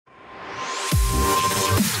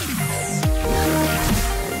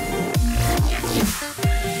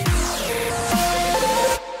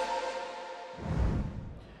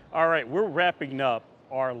right, we're wrapping up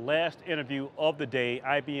our last interview of the day,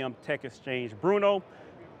 IBM TechXchange. Bruno,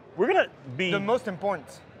 we're going to be... The most important.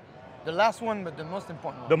 The last one, but the most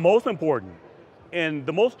important one. The most important. And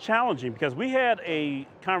the most challenging, because we had a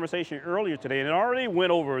conversation earlier today and it already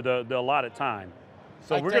went over the allotted time.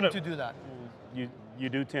 So I tend to do that. You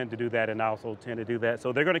do tend to do that, and I also tend to do that.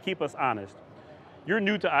 So they're going to keep us honest. You're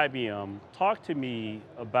new to IBM. Talk to me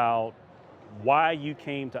about why you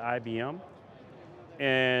came to IBM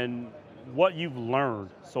and what you've learned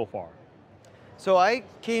so far. So I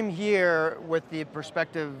came here with the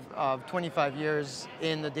perspective of 25 years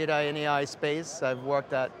in the data and AI space. I've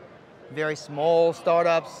worked at very small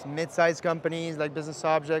startups, mid-sized companies like Business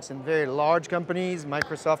Objects, and very large companies,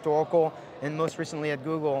 Microsoft, Oracle, and most recently at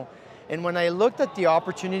Google. And when I looked at the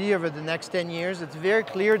opportunity over the next 10 years, it's very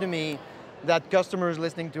clear to me that customers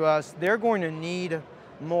listening to us, they're going to need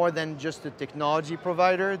more than just a technology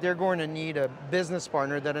provider. They're going to need a business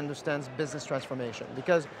partner that understands business transformation.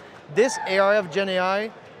 Because this era of Gen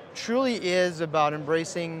AI truly is about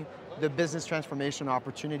embracing the business transformation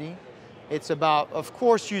opportunity. It's about, of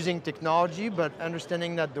course, using technology, but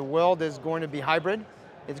understanding that the world is going to be hybrid.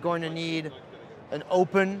 It's going to need an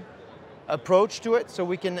open approach to it so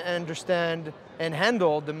we can understand and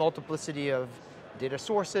handle the multiplicity of data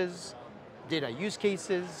sources, data use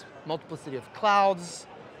cases, multiplicity of clouds,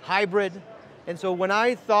 hybrid. And so when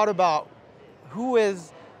I thought about who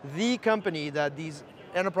is the company that these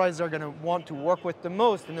enterprises are going to want to work with the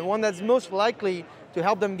most, and the one that's most likely to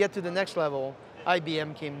help them get to the next level,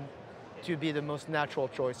 IBM came to be the most natural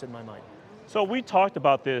choice in my mind. So we talked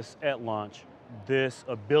about this at lunch, this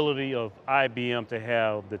ability of IBM to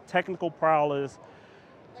have the technical prowess,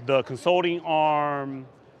 the consulting arm,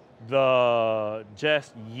 the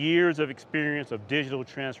just years of experience of digital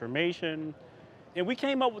transformation. And we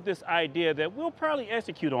came up with this idea that we'll probably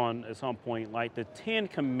execute on at some point, like the 10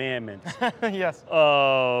 commandments yes.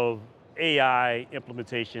 of AI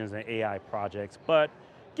implementations and AI projects. But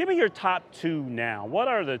give me your top two now. What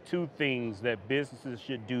are the two things that businesses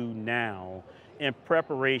should do now in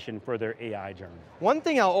preparation for their AI journey? One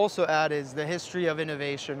thing I'll also add is the history of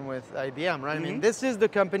innovation with IBM, right? I mean, this is the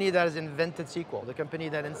company that has invented SQL, the company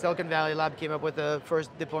that in Silicon Valley Lab came up with the first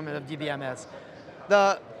deployment of DBMS.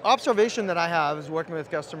 The observation that I have is working with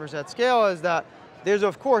customers at scale is that there's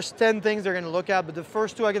of course 10 things they're going to look at, but the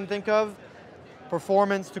first two I can think of,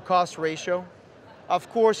 performance to cost ratio. Of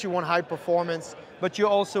course you want high performance, but you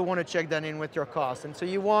also want to check that in with your cost. And so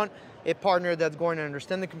you want a partner that's going to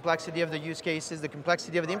understand the complexity of the use cases, the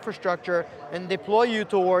complexity of the infrastructure, and deploy you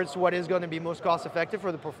towards what is going to be most cost effective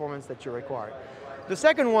for the performance that you require. The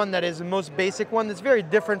second one that is the most basic one that's very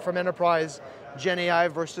different from enterprise Gen AI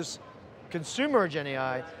versus consumer Gen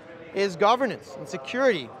AI is governance and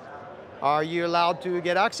security. Are you allowed to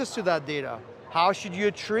get access to that data? How should you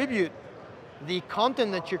attribute the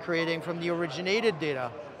content that you're creating from the originated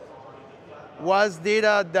data? Was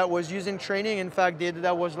data that was used in training, in fact, data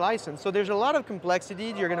that was licensed? So there's a lot of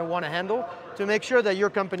complexity you're going to want to handle to make sure that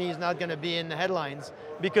your company is not going to be in the headlines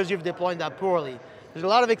because you've deployed that poorly. There's a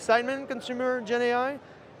lot of excitement in consumer Gen AI,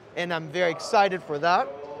 and I'm very excited for that.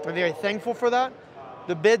 I'm very thankful for that.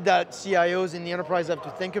 The bit that CIOs in the enterprise have to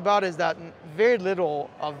think about is that very little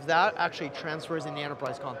of that actually transfers in the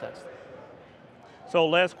enterprise context. So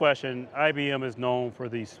last question, IBM is known for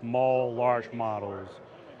these small, large models.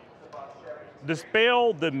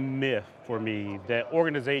 Dispel the myth for me that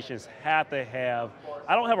organizations have to have,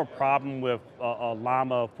 I don't have a problem with a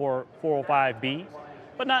Llama 405B,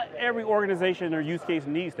 but not every organization or use case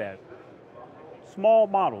needs that. Small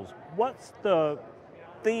models, what's the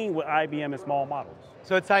thing with IBM and small models?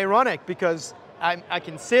 So it's ironic because I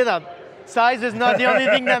can say that size is not the only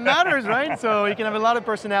thing that matters, right? So you can have a lot of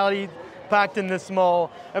personality packed in this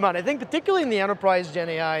small amount. I think particularly in the enterprise Gen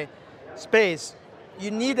AI space, you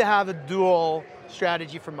need to have a dual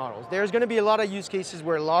strategy for models. There's going to be a lot of use cases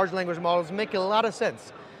where large language models make a lot of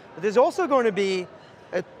sense. But there's also going to be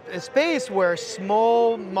a space where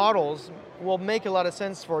small models will make a lot of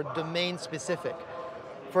sense for domain specific,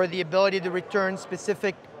 for the ability to return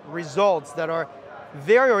specific results that are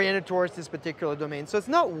very oriented towards this particular domain. So it's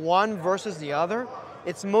not one versus the other,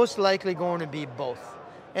 it's most likely going to be both.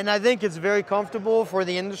 And I think it's very comfortable for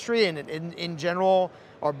the industry, and in general,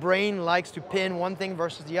 our brain likes to pin one thing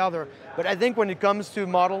versus the other. But I think when it comes to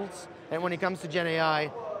models, and when it comes to Gen AI,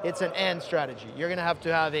 it's an and strategy. You're going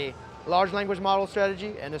to have a large language model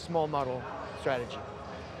strategy and a small model strategy.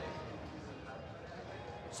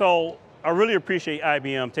 So I really appreciate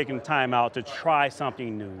IBM taking the time out to try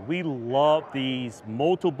something new. We love these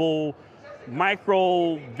multiple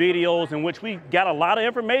micro videos in which we got a lot of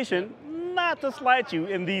information, not to slight you,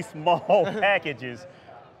 in these small packages.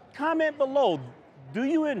 comment below. Do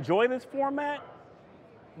you enjoy this format?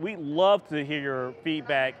 We'd love to hear your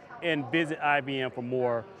feedback, and visit IBM for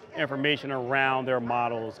more information around their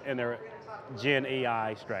models and their Gen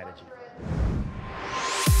AI strategy.